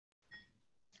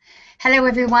Hello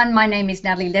everyone, my name is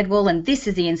Natalie Ledwell and this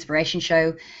is The Inspiration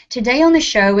Show. Today on the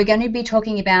show we're going to be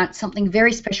talking about something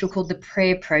very special called the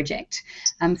Prayer Project.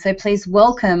 So please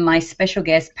welcome my special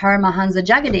guest, Paramahansa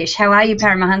Jagadish. How are you,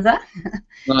 Paramahansa?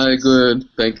 Hi, good.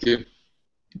 Thank you.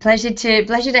 Pleasure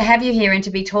to have you here and to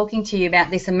be talking to you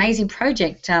about this amazing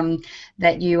project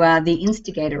that you are the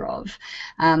instigator of,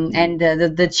 and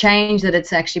the change that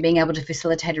it's actually being able to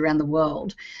facilitate around the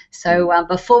world. So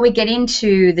before we get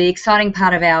into the exciting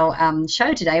part of our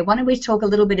show today, why don't we talk a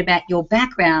little bit about your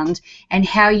background and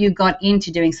how you got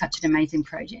into doing such an amazing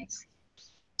project?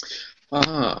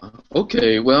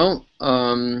 Okay. Well,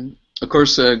 of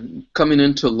course, coming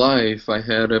into life, I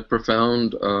had a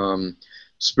profound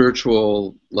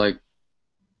spiritual, like,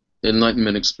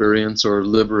 enlightenment experience or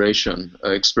liberation,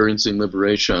 experiencing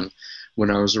liberation when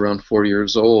I was around 4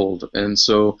 years old. And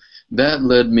so that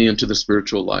led me into the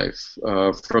spiritual life.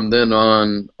 From then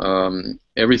on,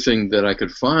 everything that I could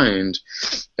find,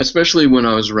 especially when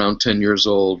I was around 10 years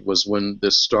old, was when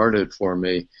this started for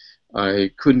me. I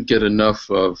couldn't get enough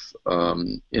of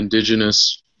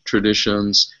indigenous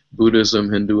traditions, Buddhism,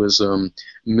 Hinduism,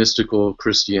 mystical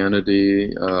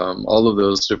Christianity, all of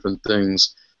those different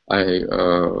things.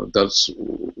 That's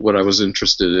what I was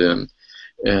interested in.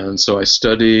 And so I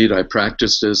studied, I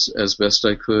practiced as best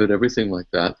I could, everything like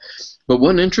that. But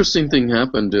one interesting thing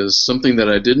happened is something that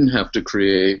I didn't have to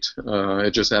create.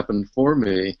 It just happened for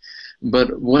me.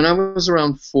 But when I was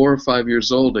around 4 or 5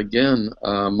 years old, again,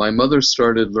 my mother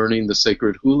started learning the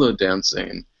sacred hula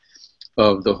dancing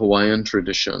of the Hawaiian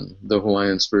tradition, the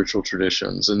Hawaiian spiritual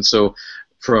traditions. And so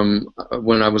from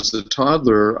when I was a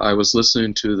toddler, I was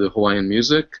listening to the Hawaiian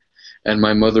music, and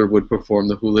my mother would perform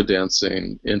the hula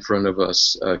dancing in front of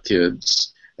us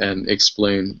kids and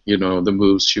explain, you know, the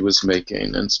moves she was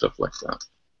making and stuff like that.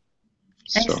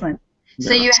 Excellent.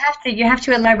 So you have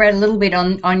to elaborate a little bit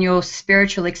on your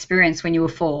spiritual experience when you were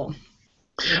 4.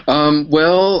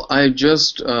 Well, I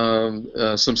just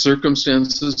some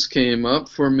circumstances came up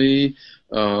for me.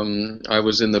 I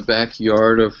was in the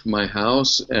backyard of my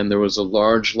house, and there was a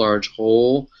large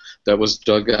hole that was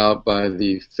dug out by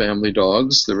the family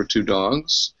dogs. There were 2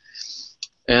 dogs,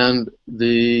 and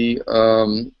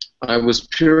I was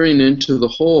peering into the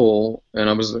hole, and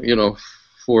I was,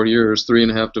 4 years,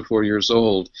 3.5 to 4 years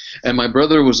old, and my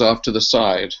brother was off to the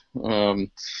side,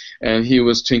 and he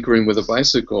was tinkering with a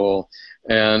bicycle.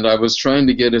 And I was trying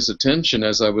to get his attention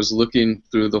as I was looking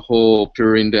through the hole,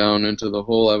 peering down into the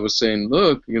hole. I was saying,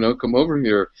 look, come over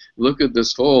here, look at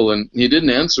this hole. And he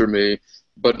didn't answer me,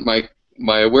 but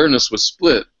my awareness was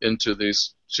split into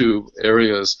these 2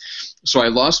 areas. So I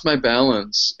lost my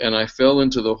balance, and I fell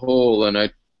into the hole, and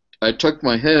I tucked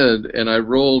my head, and I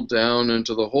rolled down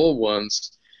into the hole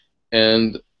once,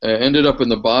 and I ended up in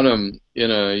the bottom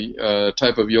in a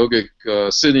type of yogic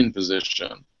sitting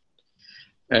position.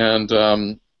 And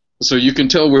so you can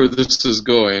tell where this is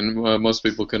going. Most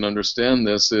people can understand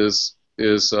this.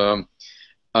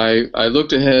 I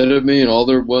looked ahead of me, and all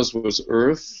there was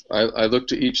earth. I looked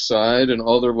to each side, and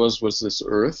all there was this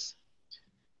earth.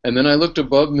 And then I looked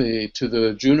above me to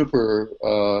the juniper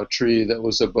tree that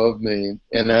was above me.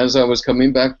 And as I was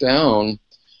coming back down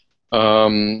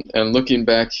and looking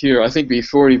back here, I think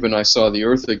before even I saw the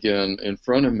earth again in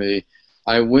front of me,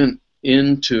 I went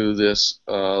into this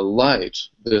light,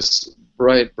 this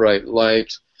bright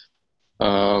light.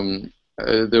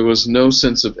 There was no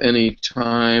sense of any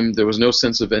time. There was no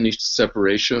sense of any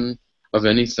separation of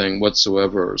anything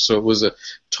whatsoever. So it was a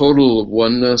total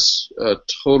oneness, a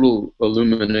total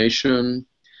illumination,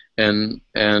 and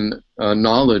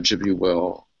knowledge, if you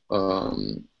will,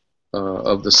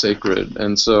 of the sacred.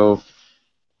 And so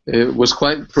it was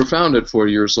quite profound at 4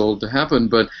 years old to happen,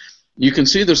 but you can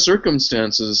see the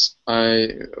circumstances.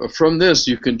 From this,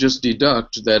 you can just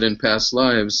deduct that in past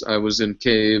lives I was in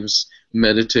caves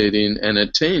meditating and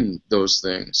attained those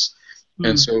things.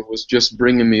 And so it was just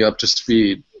bringing me up to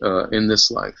speed in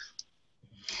this life.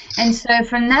 And so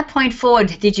from that point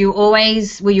forward,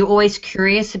 were you always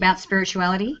curious about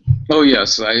spirituality? Oh,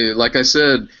 yes. Like I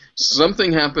said,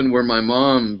 something happened where my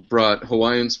mom brought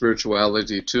Hawaiian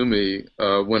spirituality to me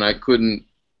when I couldn't.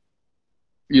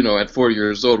 At 4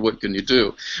 years old, what can you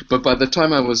do? But by the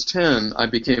time I was 10, I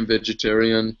became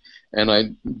vegetarian, and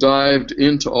I dived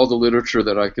into all the literature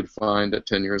that I could find at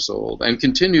 10 years old, and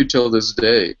continue till this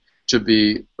day to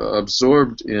be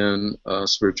absorbed in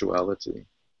spirituality.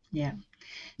 Yeah.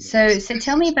 So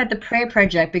tell me about the Prayer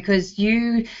Project, because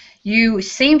you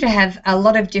seem to have a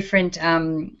lot of different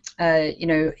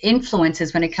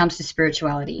influences when it comes to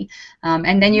spirituality,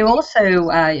 and then you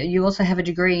also have a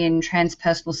degree in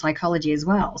transpersonal psychology as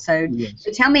well. So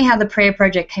tell me how the Prayer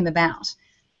Project came about.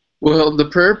 Well, the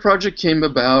prayer project came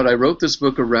about. I wrote this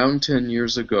book around 10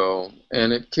 years ago,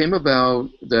 and it came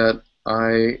about that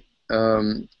I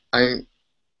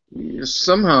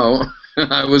somehow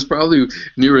I was probably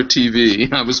near a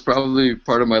TV. I was probably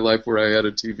part of my life where I had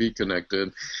a TV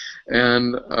connected,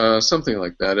 and something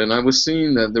like that. And I was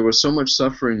seeing that there was so much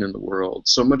suffering in the world,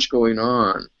 so much going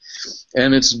on,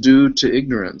 and it's due to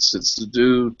ignorance. It's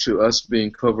due to us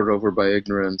being covered over by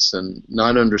ignorance and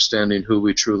not understanding who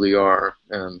we truly are,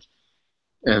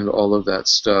 and all of that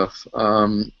stuff.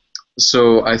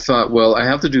 So I thought, well, I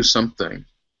have to do something.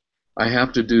 I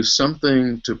have to do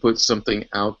something to put something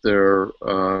out there,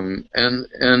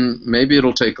 and maybe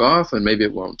it'll take off, and maybe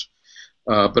it won't.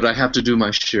 But I have to do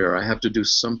my share. I have to do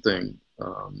something.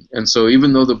 And so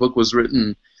even though the book was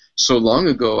written so long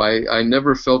ago, I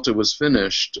never felt it was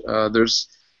finished. There's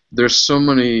so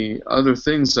many other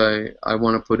things I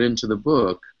want to put into the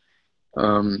book.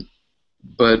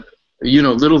 But you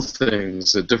know, little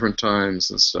things at different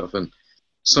times and stuff. And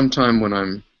sometime when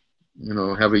I'm, you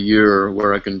know, have a year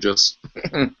where I can just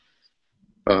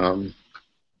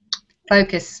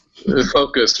Focus.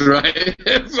 focus, right?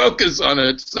 Focus on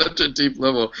it such a deep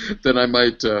level, then I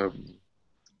might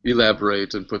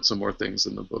elaborate and put some more things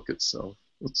in the book itself.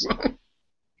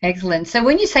 Excellent. So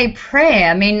when you say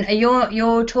prayer, I mean,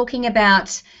 you're talking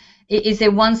about, is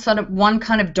there one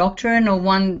kind of doctrine, or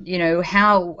one, you know,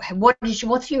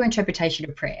 what's your interpretation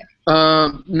of prayer?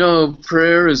 No,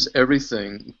 prayer is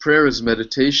everything. Prayer is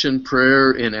meditation.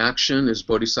 Prayer in action is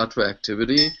bodhisattva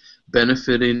activity,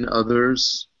 benefiting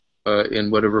others in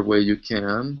whatever way you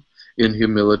can, in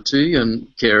humility and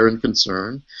care and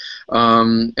concern.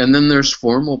 And then there's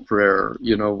formal prayer,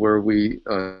 you know, where we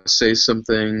say some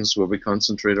things, where we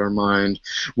concentrate our mind,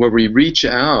 where we reach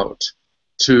out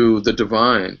to the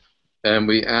divine, and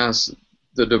we ask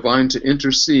the divine to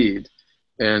intercede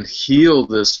and heal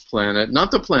this planet, not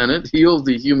the planet, heal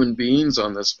the human beings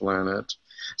on this planet,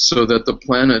 so that the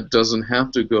planet doesn't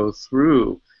have to go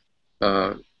through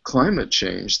climate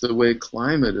change, the way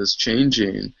climate is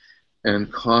changing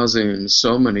and causing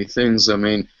so many things. I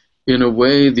mean, in a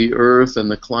way, the earth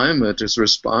and the climate is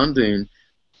responding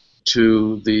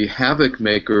to the havoc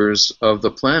makers of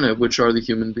the planet, which are the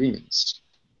human beings.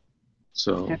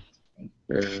 So...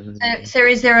 So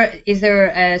is there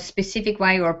a specific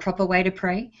way or a proper way to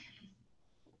pray?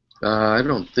 I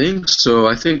don't think so.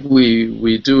 I think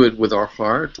we do it with our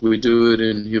heart. We do it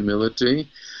in humility.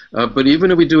 But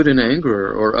even if we do it in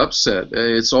anger or upset,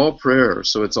 it's all prayer,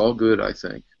 so it's all good, I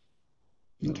think.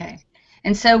 Okay.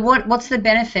 And so what's the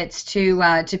benefits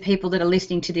to people that are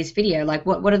listening to this video? Like,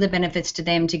 what are the benefits to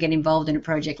them to get involved in a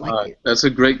project like this? That's a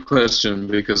great question,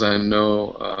 because I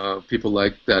know people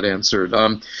like that answered.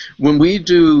 When we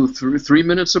do 3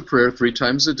 minutes of prayer 3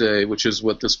 times a day, which is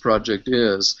what this project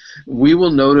is, we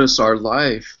will notice our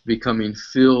life becoming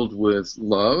filled with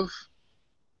love,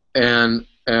 and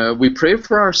we pray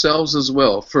for ourselves as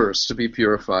well, first, to be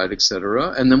purified,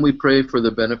 etc., and then we pray for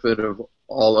the benefit of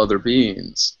all other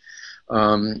beings.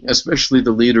 Especially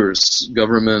the leaders,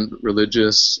 government,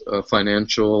 religious,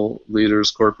 financial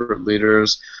leaders, corporate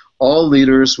leaders, all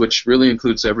leaders, which really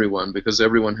includes everyone, because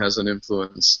everyone has an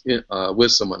influence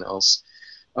with someone else,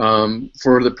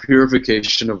 for the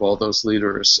purification of all those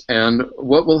leaders. And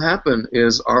what will happen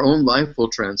is our own life will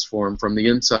transform from the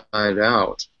inside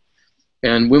out.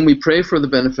 And when we pray for the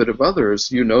benefit of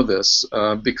others, you know this,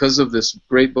 because of this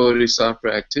great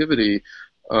bodhisattva activity,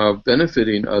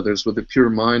 benefiting others with a pure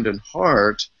mind and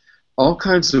heart, all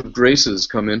kinds of graces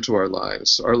come into our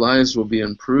lives. Our lives will be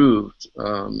improved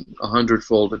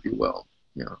 100-fold, if you will.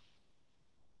 Yeah.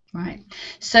 Right.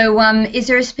 So is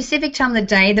there a specific time of the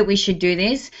day that we should do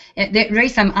this? The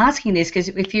reason I'm asking this, because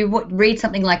if you read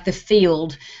something like The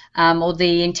Field or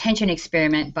The Intention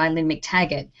Experiment by Lynn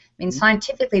McTaggart, I mean,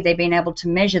 scientifically they've been able to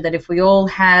measure that if we all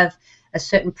have a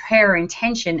certain prayer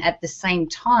intention at the same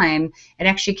time, it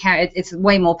actually it's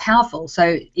way more powerful.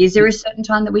 So is there a certain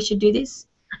time that we should do this?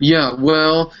 Yeah,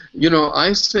 well, you know,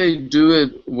 I say do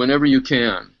it whenever you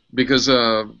can, because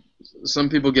some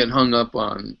people get hung up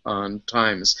on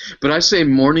times. But I say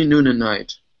morning, noon, and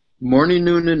night. Morning,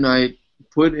 noon, and night,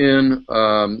 put in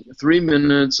 3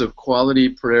 minutes of quality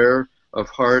prayer, of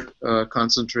heart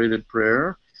concentrated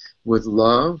prayer with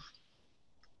love.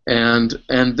 And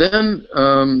then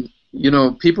you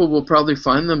know, people will probably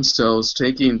find themselves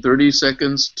taking 30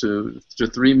 seconds to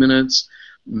 3 minutes,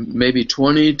 maybe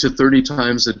 20 to 30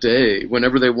 times a day,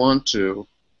 whenever they want to,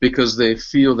 because they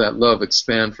feel that love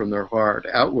expand from their heart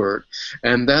outward.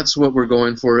 And that's what we're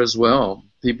going for as well.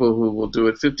 People who will do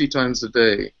it 50 times a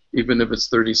day, even if it's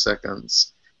 30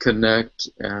 seconds, connect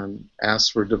and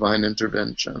ask for divine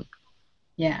intervention.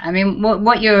 Yeah, I mean,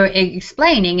 what you're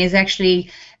explaining is actually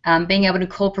being able to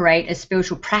incorporate a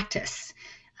spiritual practice,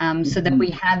 so that we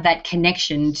have that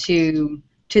connection to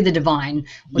the divine,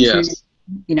 or to, Yes.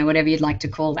 whatever you'd like to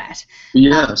call that.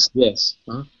 Yes. Yes.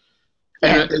 Huh?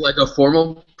 And Yeah, like a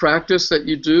formal practice that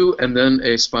you do, and then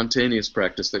a spontaneous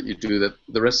practice that you do that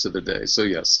the rest of the day. So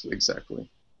yes, exactly.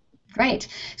 great.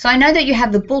 So I know that you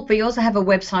have the book, but you also have a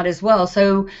website as well.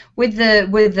 So with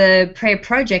the prayer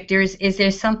project, is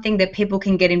there something that people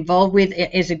can get involved with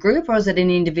as a group, or is it an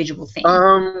individual thing?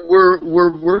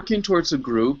 We're working towards a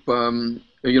group.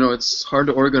 It's hard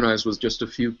to organize with just a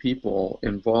few people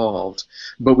involved,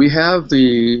 but we have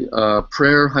the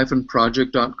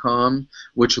prayer-project.com,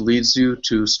 which leads you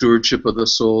to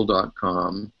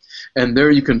stewardshipofthesoul.com, and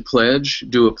there you can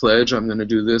do a pledge. I'm going to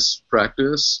do this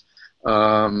practice.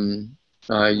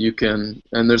 You can,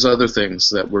 and there's other things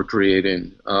that we're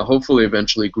creating. Hopefully,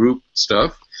 eventually, group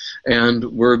stuff. And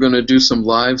we're going to do some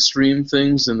live stream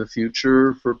things in the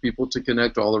future for people to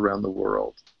connect all around the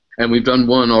world. And we've done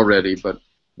one already, but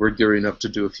we're gearing up to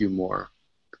do a few more.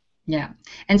 Yeah.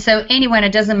 And so anyone,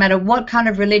 it doesn't matter what kind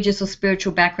of religious or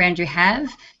spiritual background you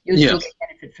have, you'll still Yes. get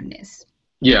benefit from this.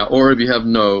 Yeah, or if you have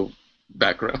no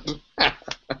background. I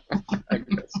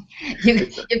guess.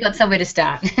 You've got somewhere to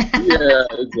start. Yeah,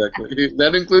 exactly.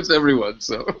 That includes everyone,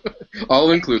 so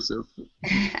all inclusive.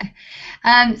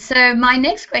 So my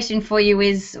next question for you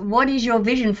is, what is your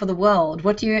vision for the world?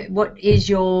 What is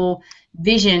your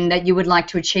vision that you would like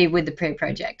to achieve with the prayer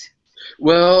project?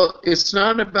 Well, it's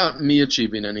not about me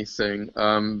achieving anything,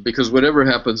 because whatever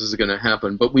happens is going to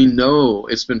happen. But we know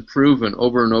it's been proven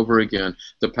over and over again,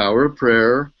 the power of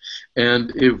prayer.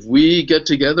 And if we get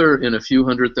together in a few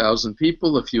 100,000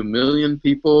 people, a few million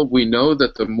people, we know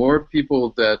that the more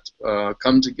people that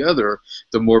come together,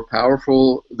 the more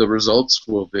powerful the results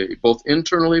will be, both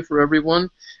internally for everyone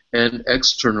and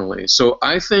externally. So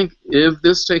I think if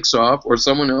this takes off, or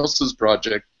someone else's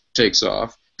project takes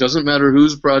off, doesn't matter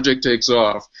whose project takes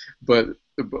off,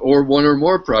 or one or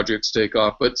more projects take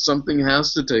off, but something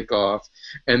has to take off,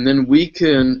 and then we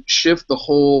can shift the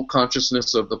whole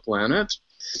consciousness of the planet,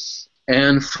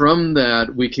 and from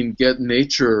that we can get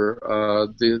nature,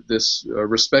 this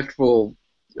respectful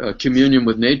communion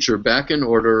with nature back in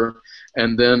order,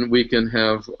 and then we can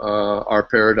have our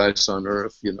paradise on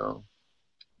earth,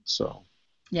 So.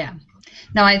 Yeah.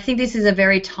 No, I think this is a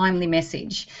very timely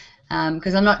message.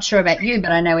 Because I'm not sure about you,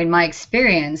 but I know in my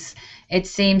experience, it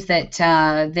seems that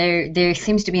there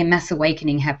seems to be a mass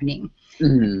awakening happening.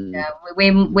 Mm.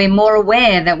 We're more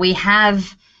aware that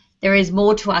there is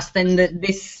more to us than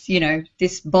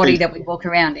this body that we walk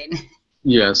around in.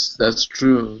 Yes, that's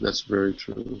true. That's very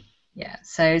true. Yeah.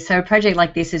 So a project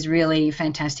like this is really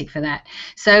fantastic for that.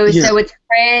 So it's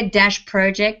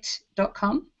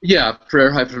prayer-project.com. Yeah,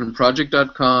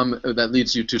 prayer-project.com. That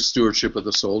leads you to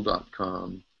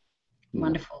stewardshipofthesoul.com.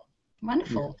 Wonderful.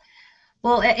 Wonderful.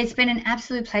 Well, it's been an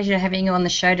absolute pleasure having you on the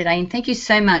show today, and thank you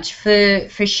so much for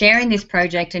sharing this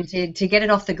project and to get it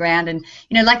off the ground. And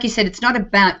like you said, it's not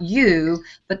about you,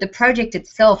 but the project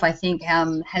itself, I think,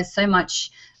 has so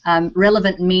much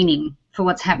relevant meaning for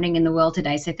what's happening in the world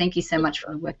today. So thank you so much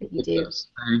for the work that you do.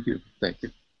 Thank you. Thank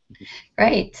you.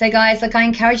 Great. So guys, look, I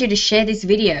encourage you to share this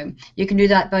video. You can do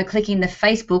that by clicking the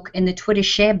Facebook and the Twitter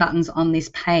share buttons on this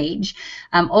page.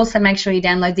 Also, make sure you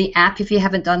download the app if you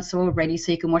haven't done so already,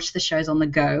 so you can watch the shows on the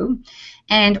go.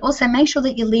 And also make sure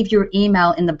that you leave your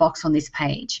email in the box on this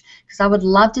page, because I would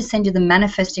love to send you the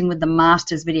Manifesting with the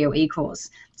Masters video e-course.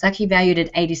 It's actually valued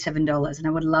at $87, and I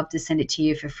would love to send it to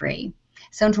you for free.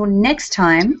 So until next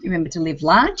time, remember to live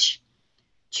large,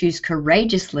 choose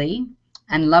courageously,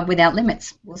 and love without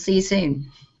limits. We'll see you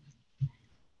soon.